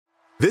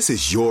This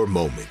is your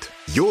moment,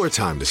 your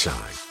time to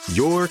shine,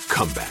 your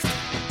comeback.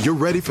 You're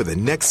ready for the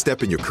next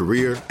step in your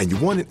career, and you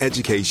want an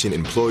education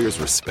employers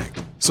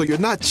respect. So you're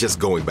not just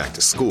going back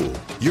to school,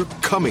 you're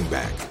coming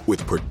back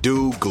with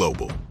Purdue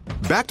Global.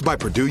 Backed by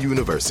Purdue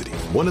University,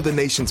 one of the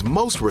nation's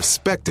most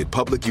respected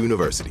public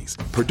universities,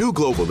 Purdue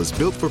Global is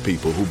built for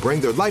people who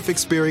bring their life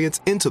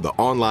experience into the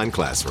online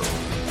classroom.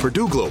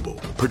 Purdue Global,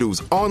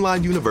 Purdue's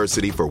online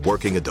university for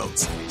working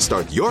adults.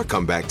 Start your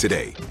comeback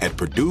today at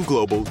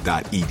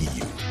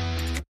purdueglobal.edu.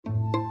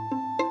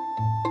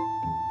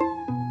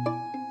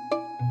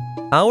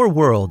 Our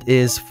world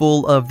is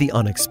full of the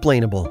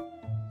unexplainable.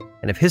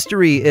 And if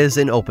history is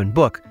an open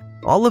book,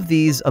 all of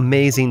these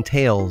amazing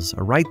tales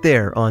are right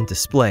there on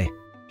display,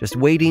 just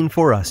waiting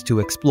for us to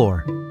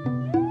explore.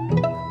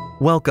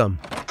 Welcome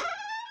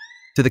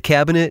to the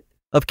Cabinet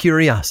of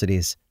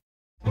Curiosities.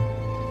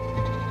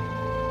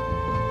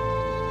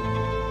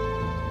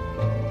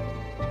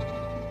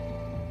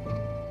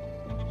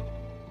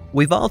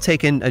 We've all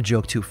taken a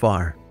joke too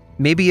far.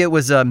 Maybe it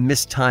was a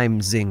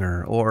mistimed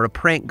zinger or a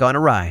prank gone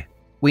awry.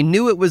 We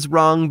knew it was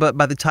wrong, but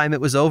by the time it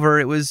was over,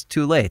 it was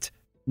too late.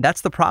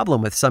 That's the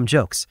problem with some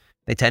jokes.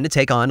 They tend to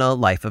take on a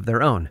life of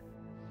their own.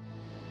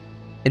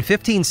 In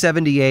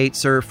 1578,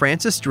 Sir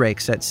Francis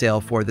Drake set sail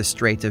for the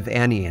Strait of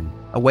Anian,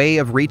 a way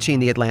of reaching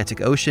the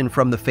Atlantic Ocean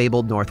from the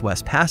fabled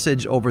Northwest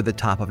Passage over the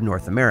top of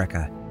North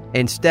America.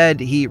 Instead,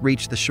 he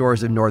reached the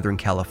shores of Northern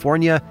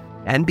California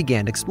and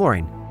began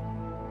exploring.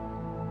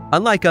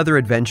 Unlike other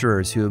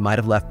adventurers who might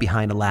have left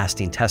behind a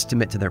lasting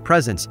testament to their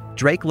presence,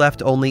 Drake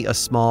left only a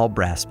small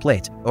brass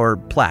plate, or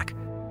plaque.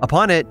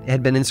 Upon it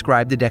had been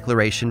inscribed a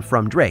declaration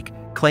from Drake,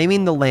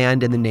 claiming the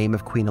land in the name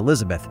of Queen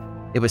Elizabeth.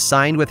 It was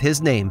signed with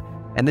his name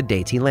and the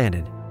date he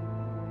landed.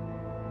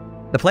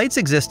 The plate's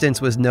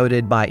existence was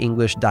noted by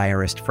English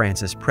diarist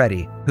Francis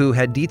Preddy, who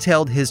had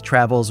detailed his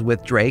travels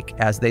with Drake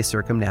as they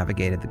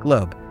circumnavigated the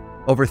globe.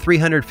 Over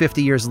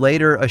 350 years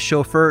later, a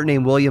chauffeur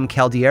named William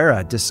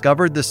Caldera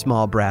discovered the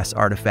small brass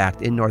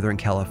artifact in Northern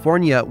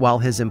California while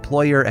his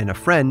employer and a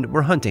friend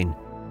were hunting.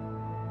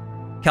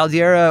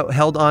 Caldera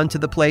held on to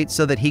the plate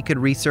so that he could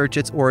research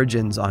its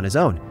origins on his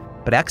own,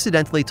 but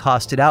accidentally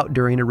tossed it out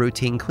during a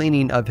routine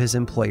cleaning of his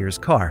employer's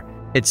car.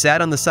 It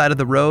sat on the side of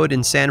the road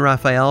in San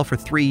Rafael for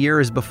 3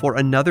 years before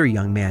another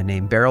young man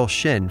named Beryl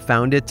Shinn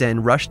found it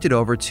and rushed it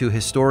over to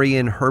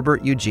historian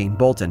Herbert Eugene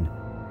Bolton.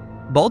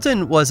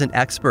 Bolton was an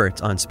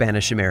expert on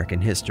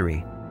Spanish-American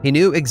history. He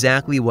knew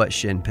exactly what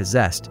Shinn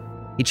possessed.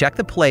 He checked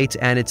the plate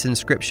and its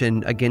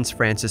inscription against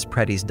Francis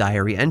Preddy's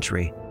diary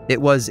entry.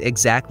 It was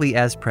exactly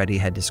as Preddy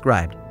had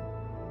described.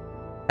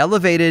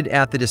 Elevated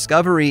at the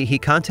discovery, he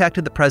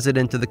contacted the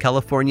president of the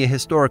California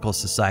Historical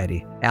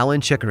Society,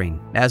 Allen Chickering,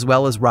 as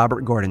well as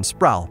Robert Gordon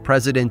Sproul,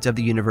 president of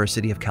the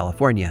University of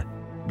California.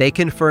 They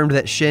confirmed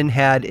that Shinn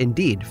had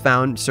indeed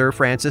found Sir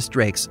Francis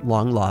Drake's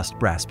long-lost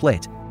brass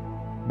plate.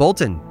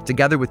 Bolton,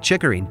 together with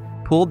Chickering,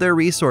 pooled their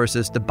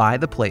resources to buy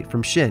the plate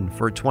from Shinn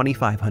for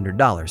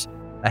 $2,500,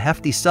 a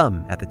hefty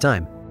sum at the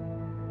time.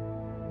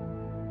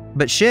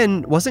 But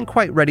Shinn wasn't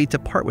quite ready to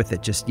part with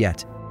it just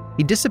yet.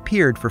 He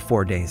disappeared for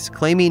 4 days,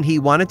 claiming he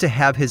wanted to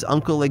have his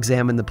uncle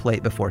examine the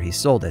plate before he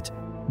sold it.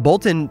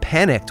 Bolton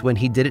panicked when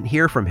he didn't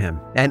hear from him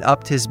and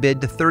upped his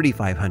bid to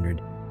 $3,500.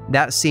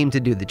 That seemed to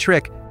do the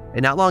trick,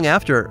 and not long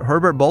after,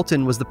 Herbert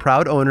Bolton was the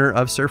proud owner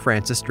of Sir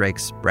Francis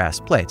Drake's brass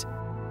plate.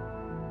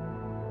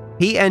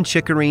 He and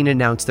Chickering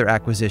announced their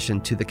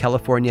acquisition to the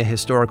California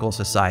Historical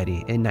Society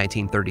in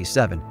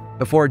 1937,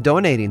 before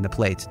donating the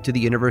plate to the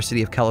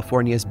University of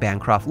California's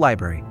Bancroft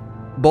Library.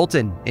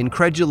 Bolton,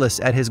 incredulous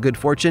at his good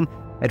fortune,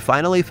 had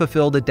finally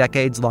fulfilled a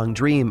decades-long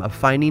dream of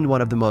finding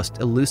one of the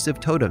most elusive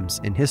totems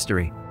in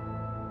history.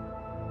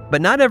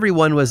 But not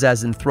everyone was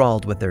as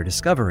enthralled with their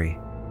discovery.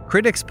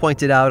 Critics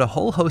pointed out a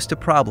whole host of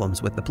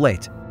problems with the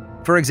plate.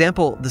 For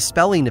example, the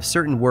spelling of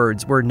certain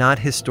words were not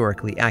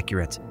historically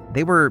accurate.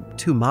 They were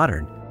too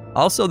modern.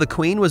 Also, the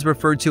Queen was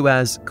referred to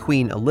as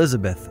Queen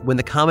Elizabeth, when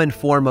the common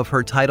form of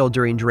her title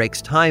during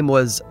Drake's time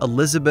was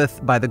Elizabeth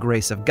by the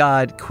grace of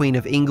God, Queen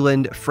of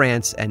England,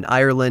 France, and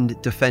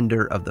Ireland,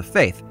 Defender of the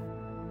Faith.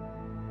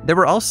 There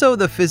were also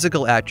the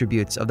physical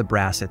attributes of the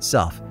brass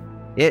itself.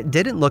 It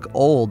didn't look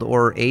old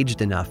or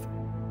aged enough.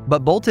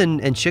 But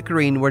Bolton and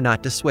Chickering were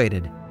not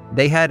dissuaded.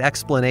 They had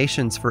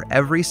explanations for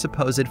every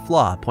supposed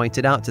flaw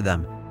pointed out to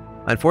them.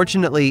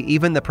 Unfortunately,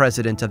 even the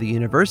president of the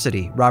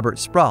university, Robert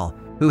Sproul,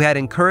 who had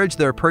encouraged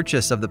their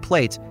purchase of the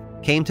plate,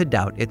 came to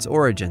doubt its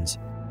origins.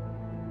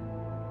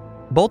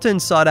 Bolton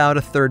sought out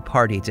a third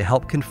party to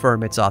help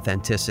confirm its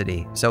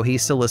authenticity, so he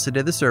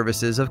solicited the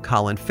services of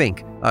Colin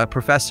Fink, a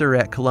professor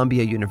at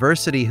Columbia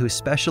University who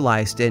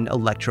specialized in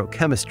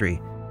electrochemistry.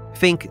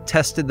 Fink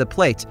tested the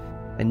plate,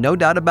 and no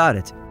doubt about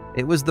it,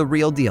 it was the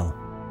real deal.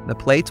 The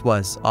plate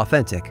was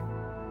authentic.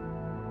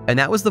 And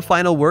that was the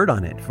final word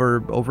on it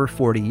for over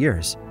 40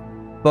 years.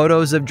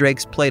 Photos of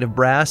Drake's plate of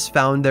brass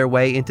found their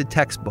way into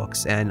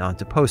textbooks and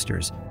onto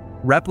posters.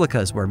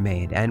 Replicas were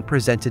made and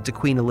presented to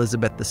Queen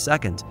Elizabeth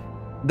II.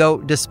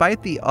 Though,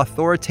 despite the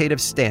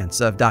authoritative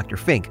stance of Dr.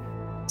 Fink,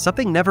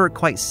 something never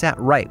quite sat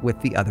right with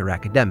the other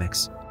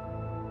academics.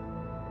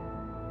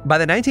 By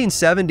the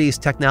 1970s,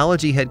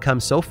 technology had come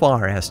so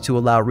far as to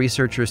allow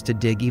researchers to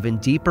dig even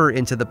deeper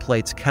into the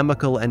plate's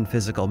chemical and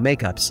physical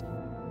makeups.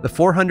 The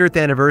 400th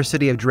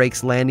anniversary of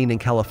Drake's landing in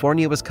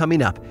California was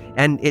coming up,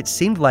 and it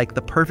seemed like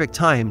the perfect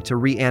time to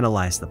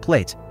reanalyze the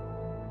plate.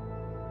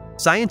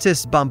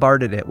 Scientists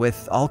bombarded it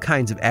with all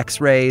kinds of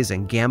X-rays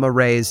and gamma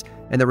rays,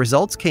 and the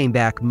results came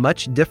back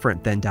much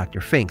different than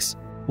Dr. Fink's.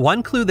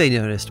 One clue they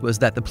noticed was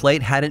that the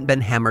plate hadn't been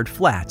hammered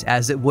flat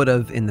as it would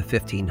have in the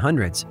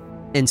 1500s.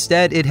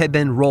 Instead, it had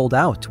been rolled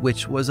out,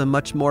 which was a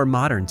much more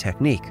modern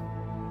technique.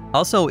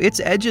 Also, its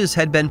edges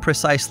had been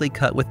precisely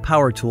cut with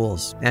power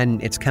tools,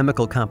 and its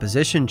chemical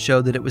composition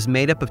showed that it was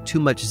made up of too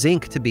much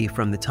zinc to be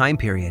from the time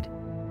period.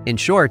 In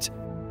short,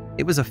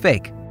 it was a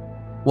fake.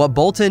 What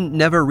Bolton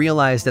never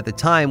realized at the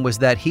time was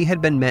that he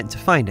had been meant to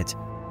find it.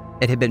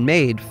 It had been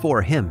made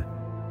for him.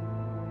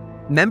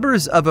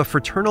 Members of a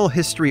fraternal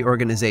history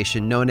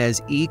organization known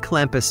as E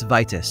Clampus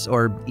Vitus,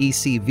 or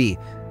ECV,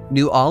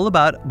 knew all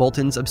about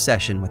Bolton's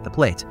obsession with the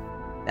plate.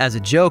 As a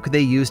joke,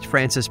 they used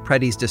Francis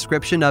Preddy's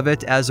description of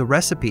it as a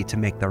recipe to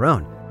make their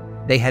own.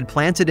 They had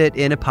planted it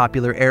in a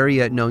popular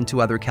area known to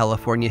other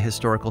California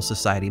Historical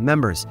Society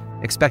members,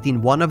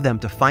 expecting one of them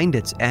to find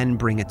it and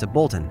bring it to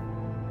Bolton.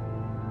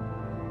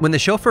 When the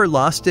chauffeur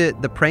lost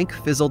it, the prank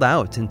fizzled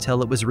out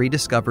until it was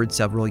rediscovered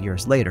several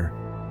years later.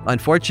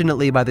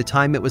 Unfortunately, by the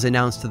time it was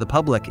announced to the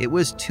public, it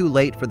was too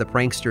late for the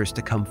pranksters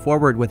to come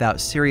forward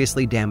without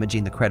seriously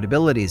damaging the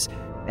credibilities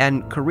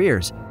and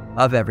careers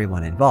of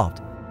everyone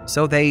involved.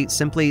 So they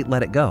simply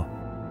let it go.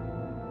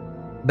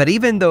 But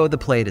even though the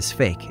plate is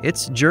fake,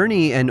 its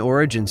journey and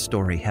origin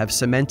story have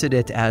cemented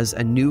it as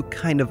a new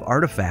kind of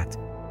artifact,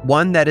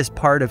 one that is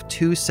part of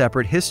two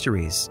separate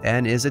histories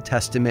and is a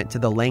testament to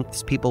the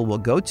lengths people will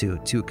go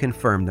to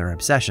confirm their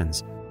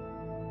obsessions.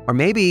 Or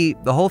maybe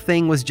the whole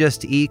thing was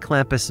just E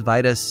Clampus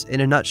Vitus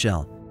in a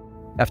nutshell.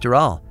 After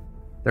all,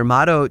 their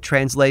motto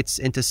translates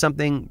into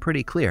something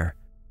pretty clear.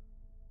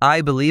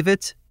 I believe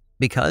it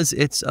because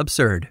it's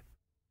absurd.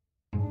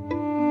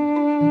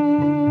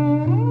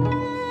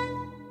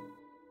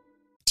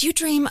 Do you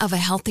dream of a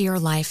healthier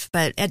life,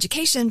 but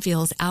education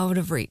feels out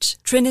of reach?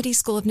 Trinity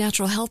School of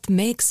Natural Health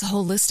makes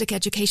holistic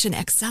education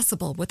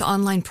accessible with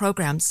online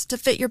programs to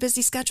fit your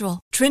busy schedule.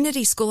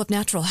 Trinity School of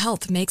Natural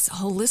Health makes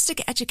holistic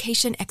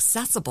education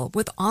accessible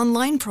with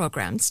online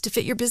programs to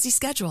fit your busy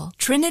schedule.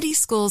 Trinity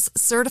School's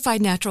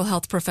Certified Natural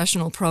Health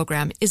Professional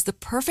Program is the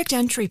perfect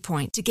entry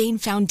point to gain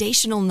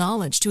foundational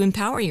knowledge to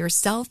empower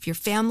yourself, your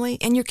family,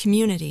 and your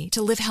community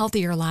to live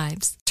healthier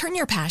lives. Turn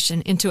your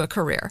passion into a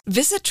career.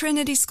 Visit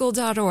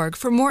trinityschool.org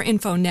for more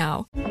info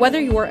now.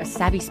 Whether you're a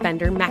savvy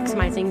spender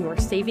maximizing your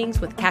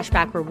savings with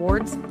cashback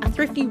rewards, a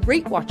thrifty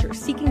rate watcher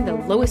seeking the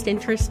lowest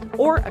interest,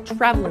 or a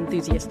travel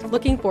enthusiast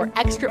looking for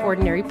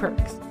extraordinary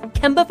perks,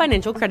 Kemba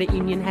Financial Credit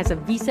Union has a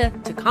visa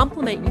to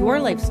complement your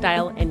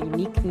lifestyle and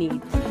unique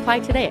needs. Apply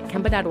today at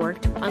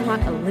Kemba.org to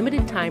unlock a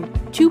limited time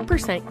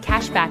 2%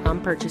 cash back on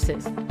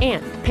purchases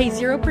and pay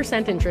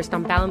 0% interest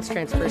on balance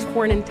transfers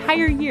for an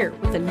entire year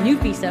with a new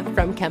visa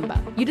from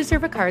Kemba. You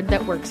deserve a card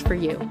that works for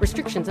you.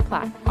 Restrictions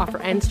apply. Offer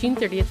ends June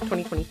 30th,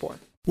 2024.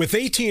 With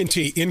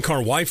AT&T in-car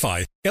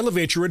Wi-Fi,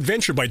 elevate your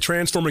adventure by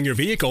transforming your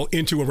vehicle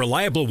into a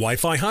reliable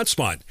Wi-Fi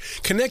hotspot.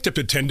 Connect up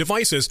to 10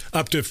 devices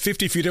up to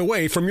 50 feet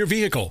away from your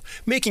vehicle,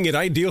 making it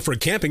ideal for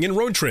camping and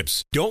road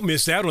trips. Don't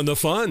miss out on the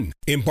fun.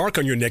 Embark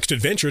on your next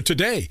adventure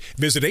today.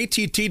 Visit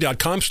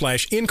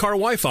att.com/in-car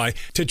Wi-Fi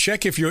to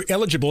check if you're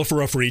eligible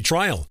for a free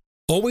trial.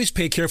 Always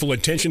pay careful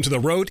attention to the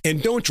road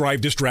and don't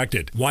drive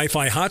distracted.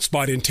 Wi-Fi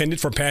hotspot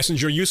intended for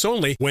passenger use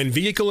only when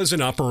vehicle is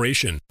in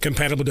operation.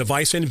 Compatible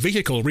device and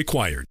vehicle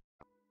required.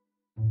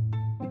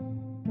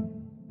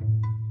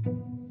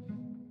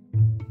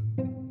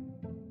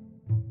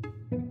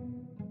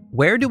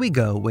 Where do we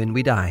go when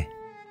we die?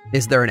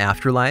 Is there an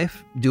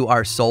afterlife? Do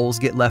our souls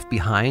get left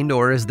behind,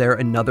 or is there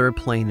another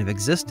plane of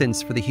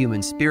existence for the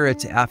human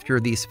spirit after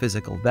these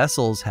physical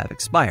vessels have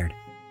expired?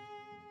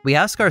 We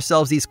ask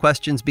ourselves these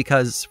questions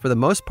because, for the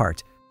most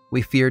part,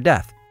 we fear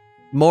death.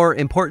 More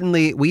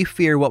importantly, we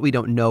fear what we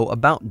don't know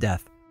about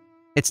death.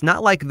 It's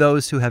not like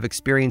those who have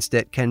experienced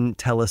it can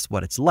tell us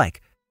what it's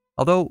like,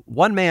 although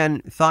one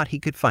man thought he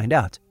could find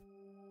out.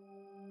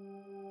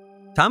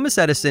 Thomas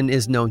Edison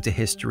is known to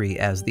history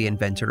as the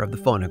inventor of the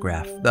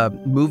phonograph, the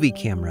movie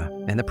camera,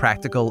 and the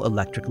practical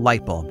electric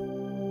light bulb.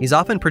 He's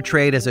often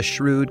portrayed as a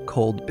shrewd,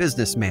 cold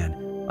businessman,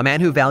 a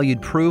man who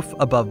valued proof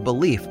above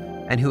belief,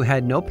 and who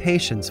had no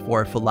patience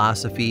for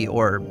philosophy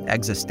or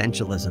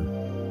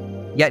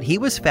existentialism. Yet he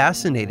was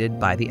fascinated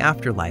by the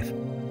afterlife,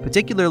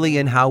 particularly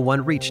in how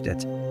one reached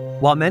it.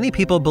 While many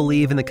people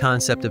believe in the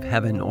concept of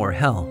heaven or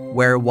hell,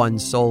 where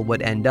one's soul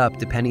would end up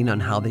depending on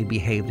how they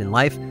behaved in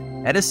life,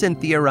 Edison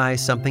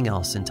theorized something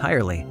else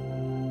entirely.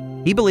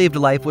 He believed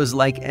life was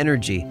like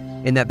energy,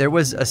 in that there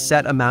was a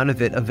set amount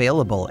of it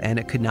available and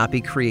it could not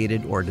be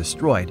created or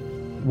destroyed.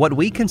 What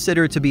we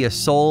consider to be a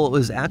soul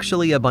was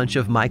actually a bunch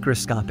of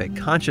microscopic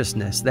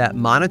consciousness that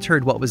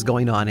monitored what was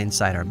going on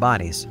inside our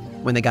bodies.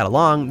 When they got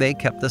along, they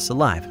kept us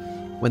alive.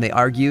 When they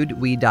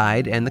argued, we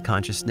died and the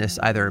consciousness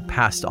either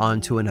passed on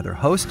to another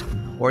host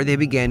or they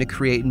began to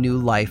create new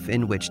life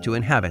in which to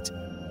inhabit.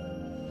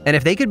 And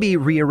if they could be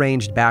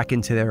rearranged back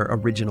into their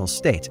original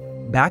state,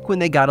 back when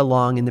they got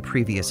along in the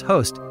previous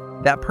host,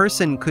 that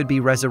person could be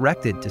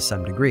resurrected to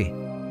some degree.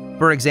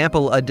 For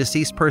example, a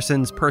deceased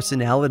person's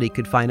personality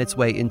could find its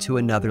way into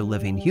another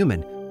living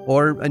human,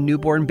 or a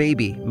newborn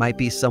baby might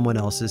be someone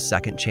else's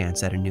second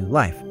chance at a new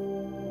life.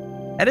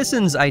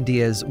 Edison's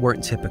ideas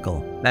weren't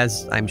typical,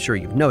 as I'm sure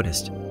you've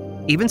noticed.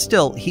 Even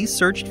still, he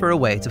searched for a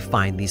way to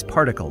find these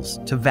particles,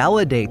 to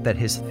validate that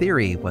his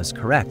theory was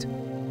correct.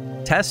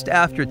 Test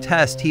after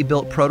test, he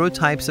built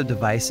prototypes of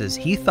devices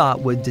he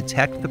thought would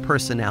detect the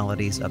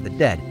personalities of the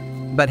dead,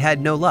 but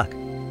had no luck.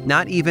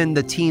 Not even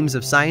the teams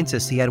of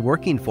scientists he had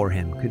working for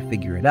him could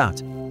figure it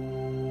out.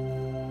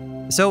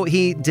 So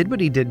he did what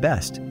he did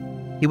best.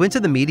 He went to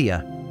the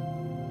media.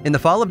 In the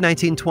fall of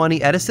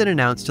 1920, Edison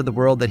announced to the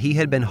world that he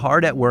had been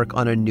hard at work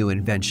on a new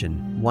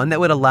invention, one that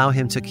would allow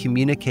him to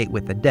communicate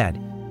with the dead.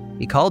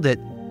 He called it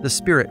the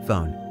spirit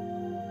phone.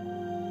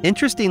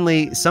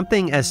 Interestingly,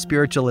 something as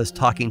spiritual as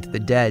talking to the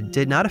dead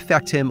did not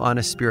affect him on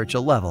a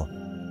spiritual level.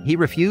 He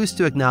refused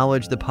to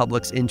acknowledge the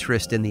public's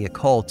interest in the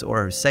occult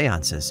or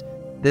seances.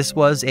 This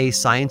was a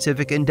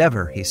scientific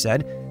endeavor, he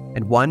said,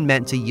 and one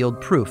meant to yield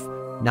proof,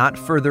 not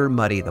further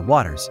muddy the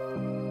waters.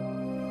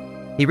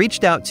 He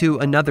reached out to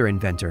another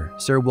inventor,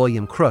 Sir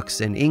William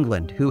Crookes in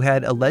England, who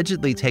had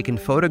allegedly taken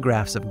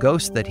photographs of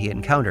ghosts that he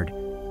encountered.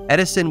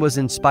 Edison was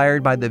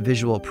inspired by the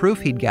visual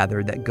proof he'd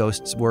gathered that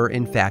ghosts were,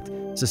 in fact,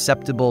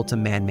 susceptible to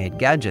man-made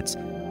gadgets,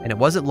 and it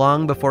wasn't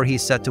long before he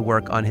set to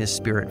work on his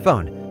spirit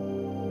phone.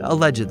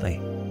 Allegedly.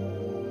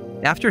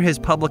 After his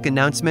public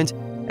announcement,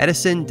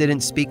 Edison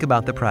didn't speak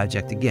about the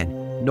project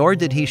again, nor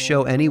did he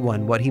show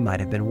anyone what he might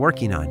have been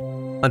working on.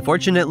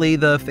 Unfortunately,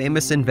 the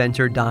famous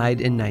inventor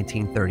died in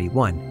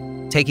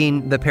 1931,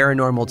 taking the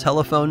paranormal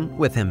telephone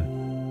with him.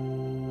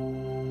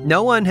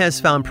 No one has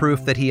found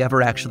proof that he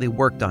ever actually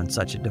worked on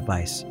such a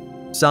device.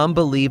 Some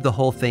believe the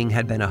whole thing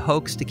had been a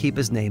hoax to keep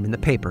his name in the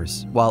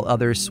papers, while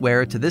others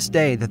swear to this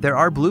day that there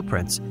are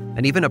blueprints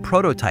and even a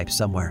prototype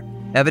somewhere,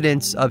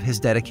 evidence of his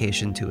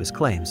dedication to his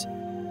claims.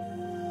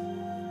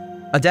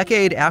 A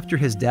decade after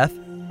his death,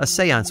 a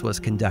seance was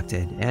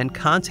conducted and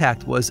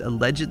contact was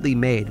allegedly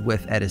made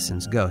with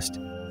Edison's ghost.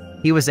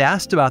 He was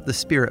asked about the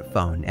spirit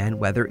phone and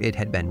whether it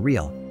had been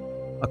real.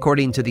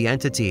 According to the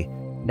entity,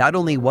 not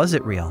only was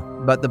it real,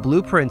 but the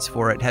blueprints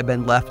for it had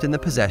been left in the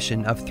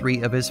possession of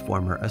 3 of his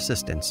former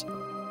assistants.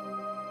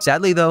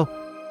 Sadly, though,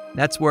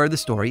 that's where the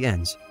story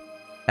ends.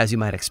 As you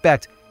might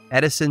expect,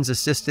 Edison's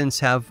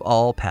assistants have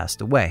all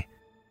passed away,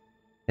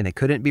 and they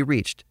couldn't be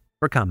reached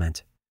for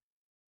comment.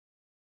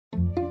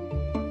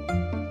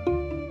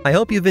 I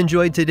hope you've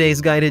enjoyed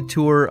today's guided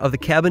tour of the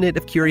Cabinet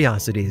of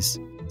Curiosities.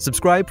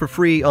 Subscribe for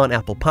free on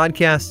Apple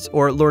Podcasts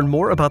or learn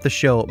more about the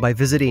show by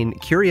visiting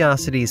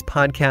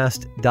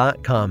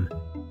curiositiespodcast.com.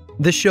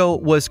 This show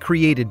was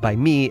created by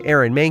me,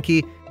 Aaron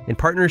Mahnke, in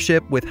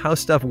partnership with How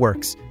Stuff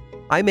Works.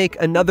 I make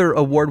another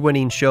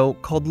award-winning show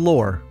called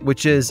Lore,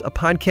 which is a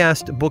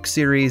podcast, book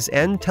series,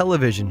 and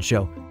television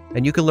show,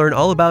 and you can learn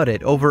all about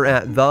it over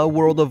at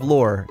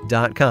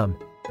theworldoflore.com.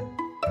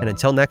 And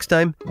until next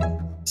time,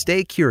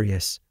 stay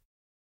curious.